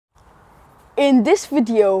In this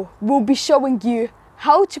video, we'll be showing you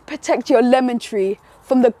how to protect your lemon tree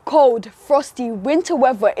from the cold, frosty winter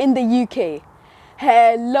weather in the UK.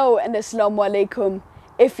 Hello and Assalamu alaikum.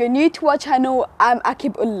 If you're new to our channel, I'm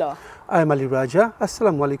Akib Ullah. I'm Ali Raja.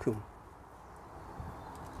 Assalamu alaikum.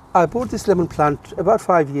 I bought this lemon plant about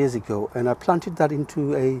 5 years ago and I planted that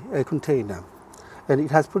into a container. And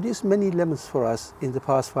it has produced many lemons for us in the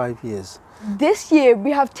past 5 years. This year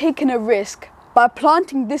we have taken a risk by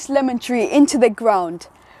planting this lemon tree into the ground.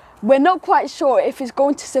 We're not quite sure if it's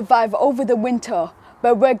going to survive over the winter,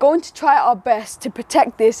 but we're going to try our best to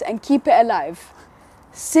protect this and keep it alive.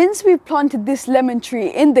 Since we planted this lemon tree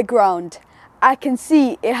in the ground, I can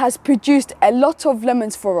see it has produced a lot of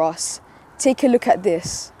lemons for us. Take a look at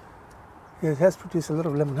this. Yeah, it has produced a lot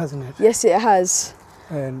of lemon, hasn't it? Yes, it has.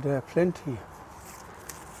 And plenty.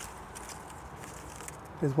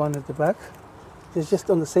 There's one at the back. It's just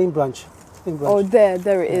on the same branch. Oh,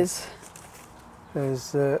 there it is.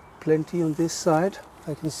 There's plenty on this side,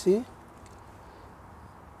 I can see.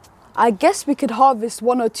 I guess we could harvest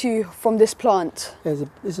 1 or 2 from this plant.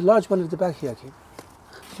 There's a large one at the back here.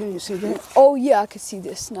 Can you see that? Oh yeah, I can see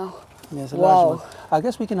this now. There's a Wow. large one. I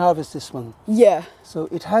guess we can harvest this one. Yeah. So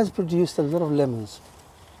it has produced a lot of lemons.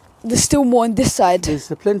 There's still more on this side.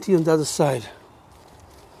 There's plenty on the other side.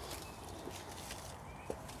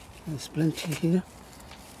 There's plenty here.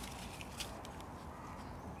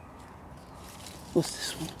 What's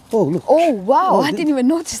this one? Oh, look. Oh wow, Oh, I didn't even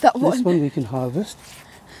notice that one. This one we can harvest.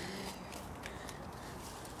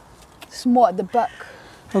 It's more at the back.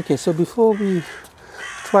 Okay, so before we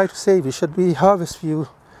try to save it, should we harvest few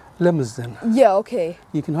lemons then? Yeah, okay.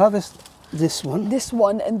 You can harvest this one. This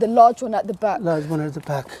one and the large one at the back. Large one at the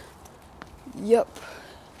back. Yep.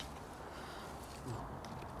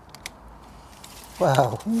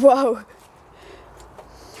 Wow. Wow.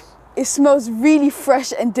 It smells really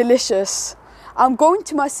fresh and delicious. I'm going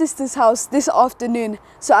to my sister's house this afternoon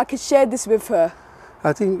so I can share this with her.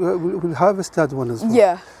 I think we'll harvest that one as well.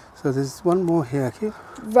 Yeah. So there's one more here, okay?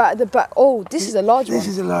 Right at the back. Oh, this is a large one. This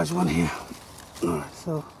is a large one here. All right,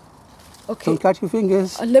 so Okay. don't cut your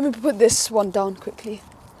fingers. Let me put this one down quickly.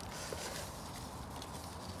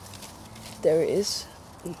 There it is.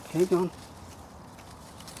 Okay, go on.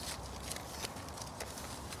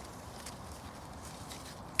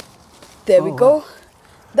 There we Oh, go. wow.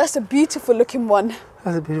 That's a beautiful looking one.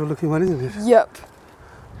 That's a beautiful looking one, isn't it? Yep.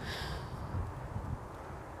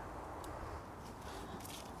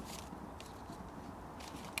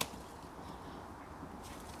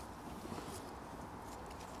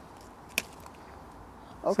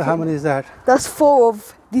 Okay. So how many is that? That's 4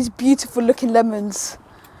 of these beautiful looking lemons.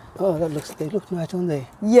 Oh, they look nice, don't they?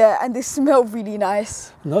 Yeah, and they smell really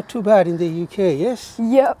nice. Not too bad in the UK, yes?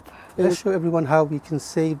 Yep. Let's show everyone how we can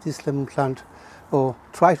save this lemon plant, or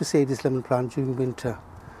try to save this lemon plant during winter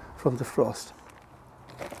from the frost.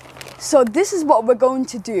 So this is what we're going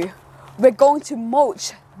to do. We're going to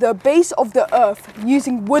mulch the base of the earth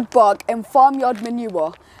using wood bark and farmyard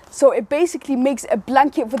manure. So it basically makes a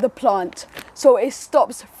blanket for the plant, so it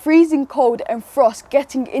stops freezing cold and frost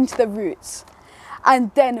getting into the roots.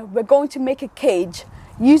 And then we're going to make a cage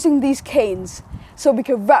using these canes so we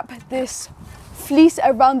can wrap this fleece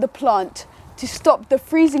around the plant to stop the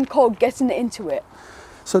freezing cold getting into it.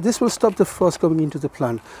 So this will stop the frost going into the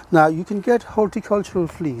plant. Now you can get horticultural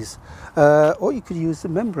fleece, or you could use the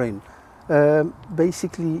membrane.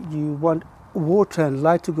 Basically you want water and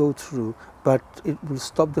light to go through, but it will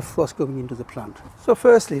stop the frost going into the plant. So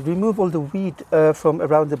firstly, remove all the weed from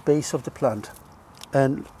around the base of the plant,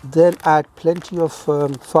 and then add plenty of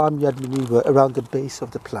farmyard manure around the base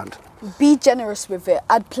of the plant. Be generous with it,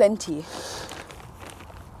 add plenty.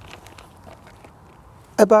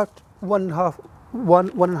 About one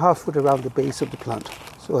and a half foot around the base of the plant.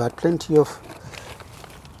 So add plenty of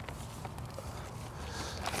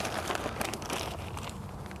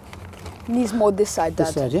Needs more this side, Dad.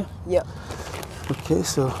 this side, yeah? Yep. Okay,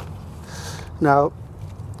 so now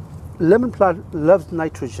lemon plant loves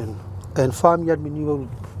nitrogen, and farmyard manure will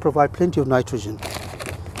provide plenty of nitrogen.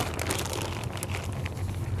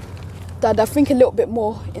 Dad, I think a little bit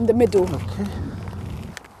more in the middle. Okay.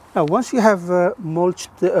 Now once you have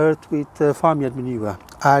mulched the earth with farmyard manure,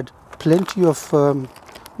 add plenty of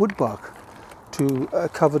wood bark to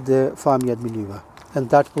cover the farmyard manure, and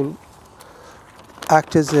that will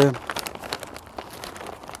act as a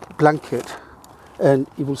blanket, and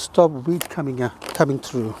it will stop weed coming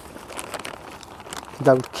through.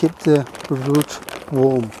 That will keep the root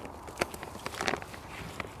warm.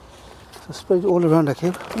 So spread it all around,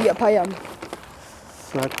 okay? Yep, I am.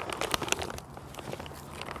 Right.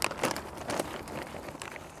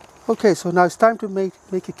 Okay, so now it's time to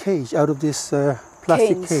make a cage out of this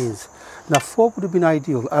plastic canes. Now 4 would have been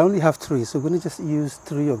ideal. I only have 3, so we're going to just use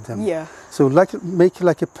 3 of them. Yeah. So make it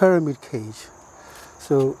like a pyramid cage.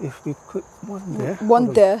 So if we put one there.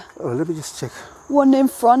 One there. Oh, let me just check. One in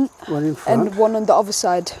front. One in front. And one on the other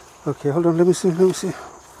side. Okay, hold on, let me see.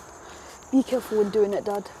 Be careful when doing it,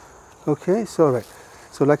 Dad. Okay, so all right.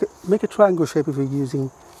 So make a triangle shape if you're using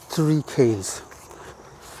 3 canes.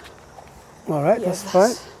 All right, that's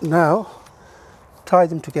fine. Now, tie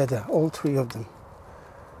them together, all 3 of them.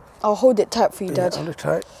 I'll hold it tight for you, Dad. Hold it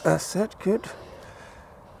tight. That's it. Good.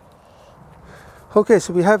 Okay,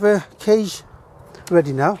 so we have a cage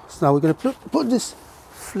ready now. So now we're going to put this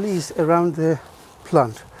fleece around the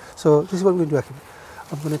plant. So this is what we're going to do.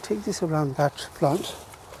 I'm going to take this around that plant.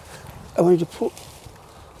 I want you to put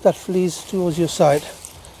that fleece towards your side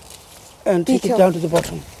and take it down to the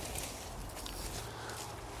bottom.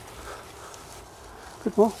 A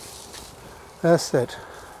bit more. That's it.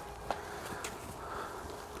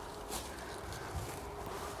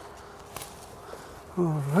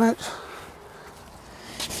 All right.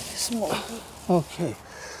 Small. Okay.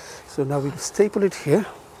 So now we staple it here.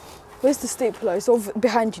 Where's the stapler? It's over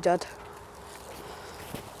behind you, Dad.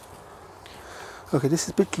 Okay, this is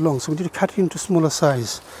a bit long, so we need to cut it into smaller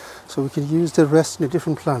size so we can use the rest in a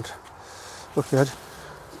different plant. Okay, Dad.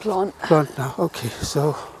 Plant now. Okay,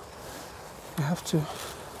 so we have to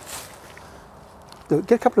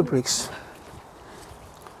get a couple of bricks.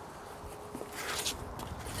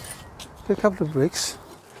 Get a couple of bricks.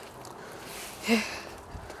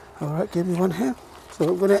 All right, give me one here. So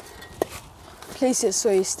I'm gonna place it so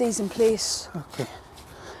it stays in place. Okay,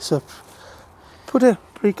 so put a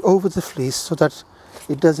brick over the fleece so that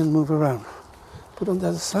it doesn't move around. Put on the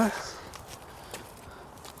other side.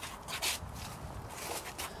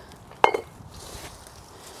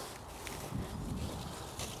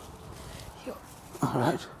 All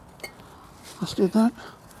right, let's do that.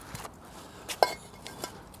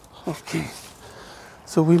 Okay,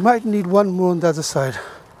 so we might need one more on the other side.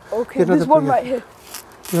 Okay, there's one right here.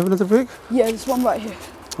 You have another brick? Yeah, there's one right here.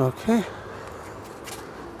 Okay.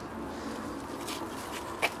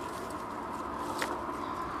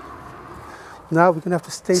 Now we're going to have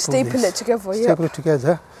to staple it together, yeah. Staple it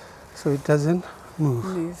together so it doesn't move.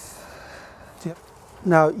 Yep.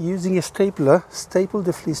 Now, using a stapler, staple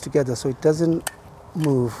the fleece together so it doesn't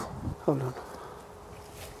move. Hold on.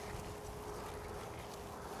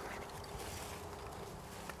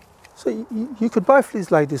 So you could buy fleece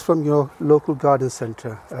like this from your local garden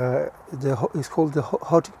centre. It's called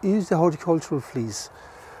use the horticultural fleece.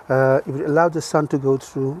 It will allow the sun to go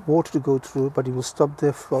through, water to go through, but it will stop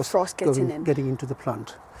the frost getting into the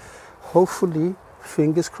plant. Hopefully,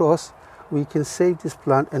 fingers crossed, we can save this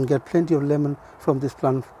plant and get plenty of lemon from this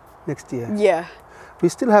plant next year. Yeah. We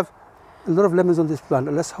still have a lot of lemons on this plant,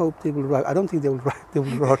 and let's hope they will rot. I don't think they will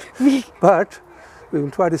rot, but we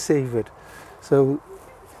will try to save it. So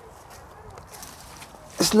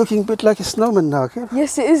it's looking a bit like a snowman now, okay?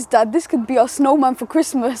 Yes, it is, Dad. This could be our snowman for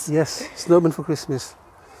Christmas. Yes, snowman for Christmas.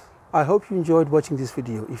 I hope you enjoyed watching this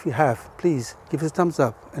video. If you have, please give us a thumbs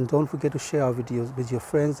up and don't forget to share our videos with your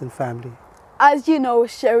friends and family. As you know,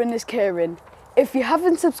 sharing is caring. If you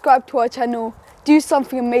haven't subscribed to our channel, do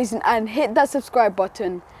something amazing and hit that subscribe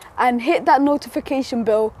button and hit that notification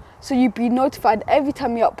bell so you'll be notified every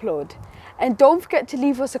time we upload. And don't forget to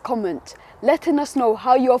leave us a comment letting us know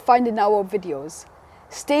how you are finding our videos.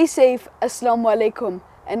 Stay safe. Assalamu alaikum.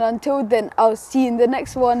 And until then, I'll see you in the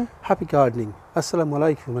next one. Happy gardening. Assalamu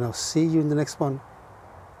alaikum, and I'll see you in the next one.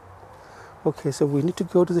 Okay, so we need to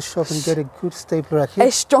go to the shop and get a good stapler.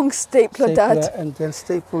 A strong stapler, Dad. And then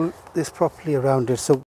staple this properly around it. So